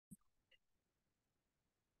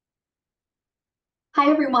Hi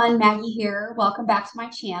everyone, Maggie here. Welcome back to my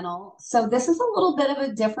channel. So this is a little bit of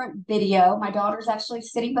a different video. My daughter's actually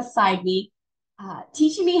sitting beside me,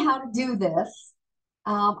 teaching me how to do this.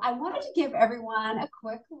 I wanted to give everyone a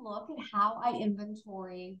quick look at how I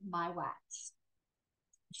inventory my wax.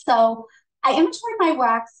 So I inventory my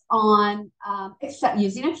wax on Excel,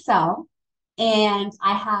 using Excel, and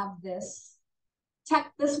I have this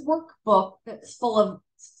workbook that's full of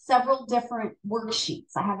several different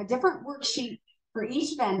worksheets. I have a different worksheet for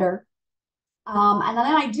each vendor. And then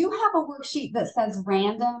I do have a worksheet that says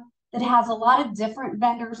random that has a lot of different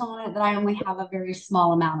vendors on it that I only have a very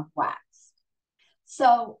small amount of wax.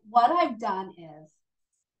 So what I've done is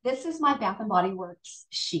this is my Bath and Body Works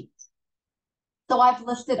sheet. So I've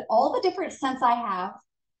listed all the different scents I have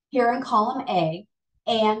here in column A,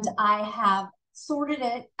 and I have sorted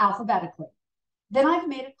it alphabetically. Then I've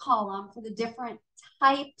made a column for the different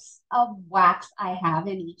types of wax I have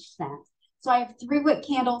in each scent. So I have 3-wick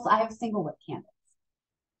candles, I have single-wick candles.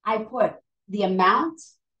 I put the amount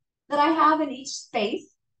that I have in each space,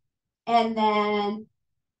 and then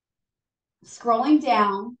scrolling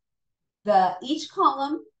down, each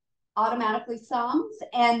column automatically sums,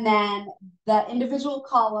 and then the individual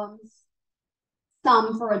columns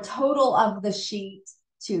sum for a total of the sheet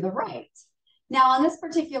to the right. Now, on this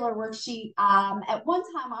particular worksheet, at one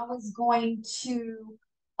time I was going to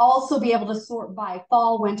also be able to sort by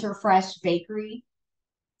fall, winter, fresh, bakery.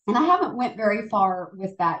 And I haven't went very far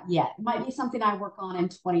with that yet. It might be something I work on in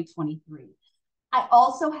 2023. I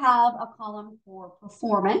also have a column for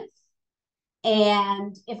performance.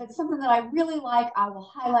 And if it's something that I really like, I will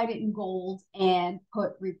highlight it in gold and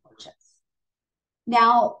put repurchase.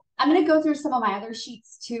 Now, I'm going to go through some of my other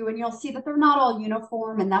sheets too, and you'll see that they're not all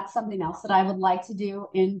uniform, and that's something else that I would like to do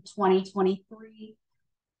in 2023.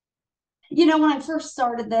 You know, when I first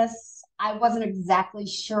started this, I wasn't exactly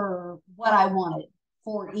sure what I wanted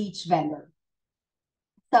for each vendor.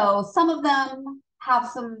 So some of them have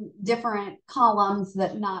some different columns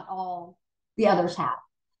that not all the others have.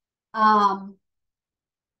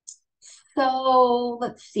 So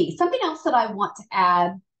let's see, something else that I want to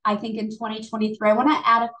add, I think in 2023, I want to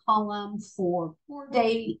add a column for pour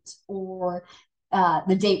date or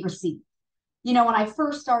the date received. You know, when I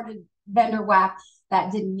first started vendor wax, that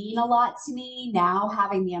didn't mean a lot to me. Now,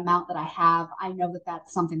 having the amount that I have, I know that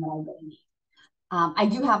that's something that I really need. I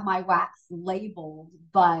do have my wax labeled,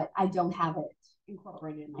 but I don't have it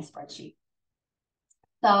incorporated in my spreadsheet.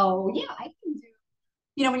 So yeah, I can do,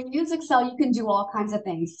 you know, when you use Excel, you can do all kinds of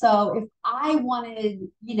things. So if I wanted,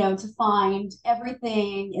 you know, to find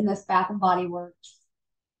everything in this Bath and Body Works,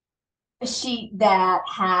 a sheet that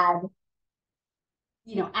had,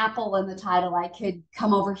 you know, Apple in the title, I could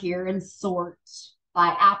come over here and sort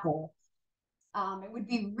by Apple. It would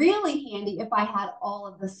be really handy if I had all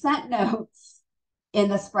of the scent notes in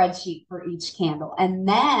the spreadsheet for each candle. And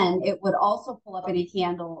then it would also pull up any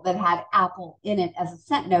candle that had Apple in it as a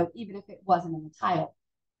scent note, even if it wasn't in the title.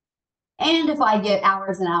 And if I get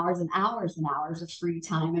hours and hours and hours and hours of free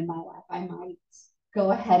time in my life, I might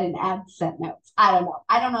go ahead and add scent notes. I don't know.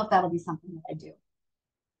 I don't know if that'll be something that I do.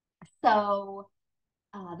 So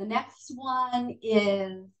the next one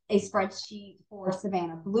is a spreadsheet for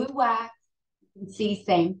Savannah Blue Wax. You can see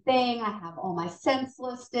same thing. I have all my scents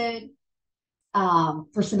listed.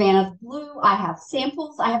 For Savannah Blue, I have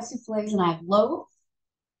samples, I have souffles, and I have loaves.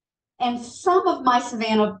 And some of my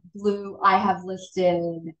Savannah Blue, I have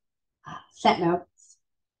listed scent notes.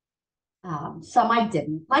 Some I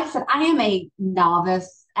didn't. Like I said, I am a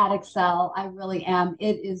novice at Excel. I really am.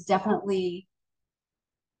 It is definitely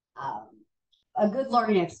um, a good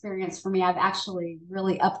learning experience for me. I've actually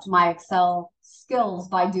really upped my Excel skills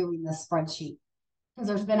by doing this spreadsheet because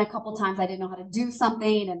there's been a couple times I didn't know how to do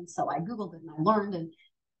something, and so I Googled it and I learned, and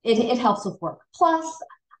it helps with work. Plus,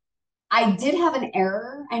 I did have an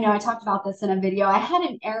error. I know I talked about this in a video. I had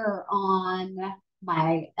an error on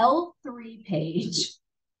my L3 page.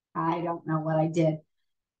 I don't know what I did,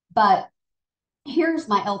 but here's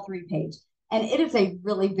my L3 page. And it is a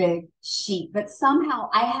really big sheet, but somehow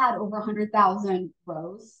I had over 100,000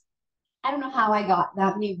 rows. I don't know how I got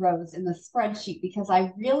that many rows in the spreadsheet because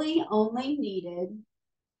I really only needed,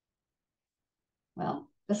 well,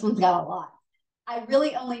 this one's got a lot. I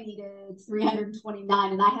really only needed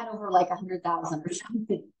 329 and I had over like 100,000 or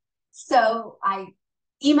something. So I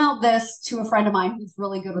emailed this to a friend of mine who's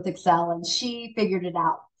really good with Excel and she figured it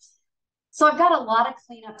out. So I've got a lot of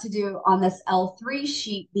cleanup to do on this L3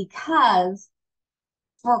 sheet because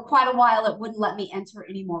for quite a while it wouldn't let me enter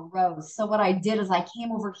any more rows. So what I did is I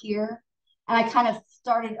came over here and I kind of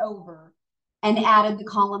started over and added the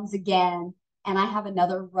columns again. And I have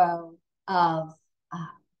another row of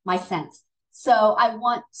my scents. So I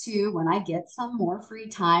want to, when I get some more free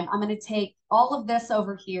time, I'm going to take all of this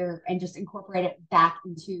over here and just incorporate it back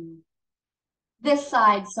into this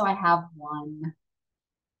side. So I have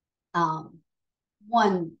um,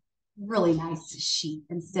 one really nice sheet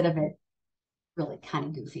instead of it really kind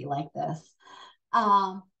of goofy like this. But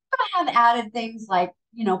I have added things like,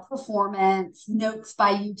 performance notes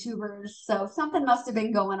by YouTubers. So something must have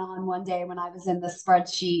been going on one day when I was in the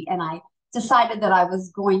spreadsheet and I decided that I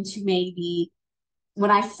was going to maybe,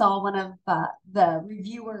 when I saw one of the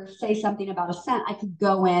reviewers say something about a scent, I could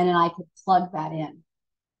go in and I could plug that in.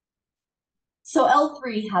 So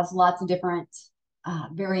L3 has lots of different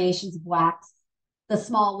variations of wax, the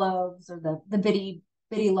small loaves or the bitty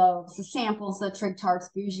loaves, the samples, the trig tarts,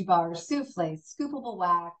 bougie bars, souffles, scoopable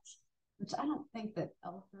wax, which I don't think that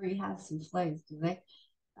L3 has souffles, do they?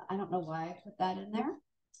 I don't know why I put that in there.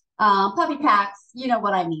 Puppy packs, you know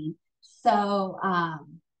what I mean. So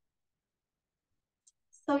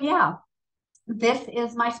yeah, this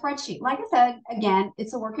is my spreadsheet. Like I said, again,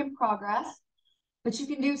 it's a work in progress, but you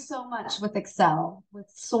can do so much with Excel, with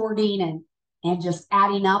sorting and just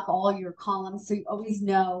adding up all your columns so you always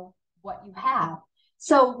know what you have.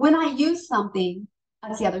 So when I use something,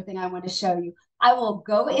 that's the other thing I want to show you. I will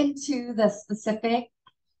go into the specific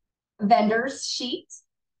vendor's sheet.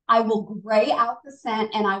 I will gray out the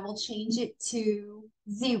scent and I will change it to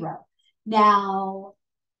 0. Now,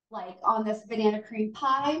 like on this banana cream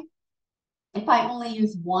pie, if I only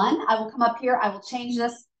use 1, I will come up here. I will change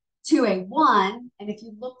this to a 1. And if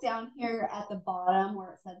you look down here at the bottom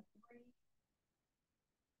where it said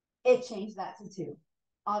 3, it changed that to 2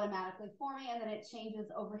 automatically for me. And then it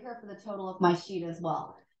changes over here for the total of my sheet as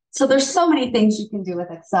well. So there's so many things you can do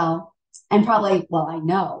with Excel, and probably, well, I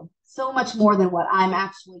know so much more than what I'm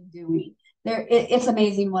actually doing. It's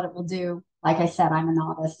amazing what it will do. Like I said, I'm a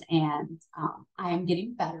novice and I am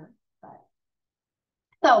getting better.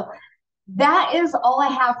 So that is all I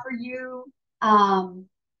have for you. I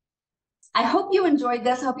hope you enjoyed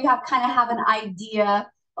this. I hope you kind of have an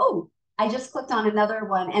idea. Oh, I just clicked on another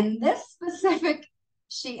one. And this specific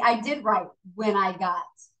sheet, I did write when I got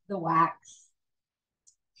the wax.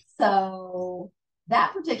 So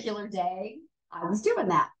that particular day, I was doing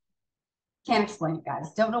that. Can't explain it,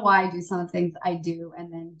 guys. Don't know why I do some of the things I do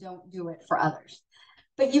and then don't do it for others.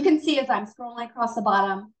 But you can see as I'm scrolling across the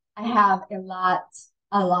bottom, I have a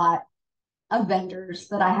lot of vendors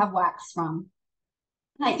that I have wax from.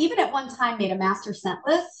 And I even at one time made a master scent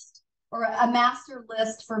list or a master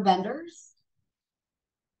list for vendors.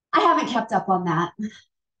 I haven't kept up on that.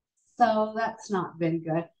 So that's not been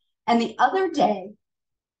good. And the other day,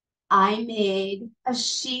 I made a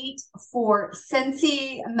sheet for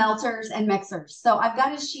Scentsy melters and mixers. So I've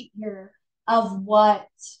got a sheet here of what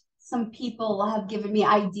some people have given me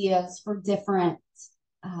ideas for different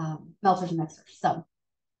melters and mixers. So,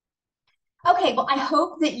 okay, well, I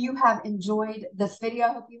hope that you have enjoyed this video.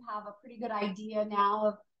 I hope you have a pretty good idea now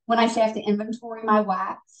of when I say I have to inventory my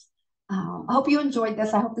wax. I hope you enjoyed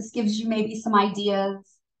this. I hope this gives you maybe some ideas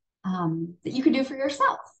that you can do for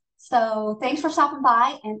yourself. So thanks for stopping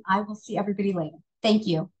by, and I will see everybody later. Thank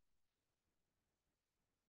you.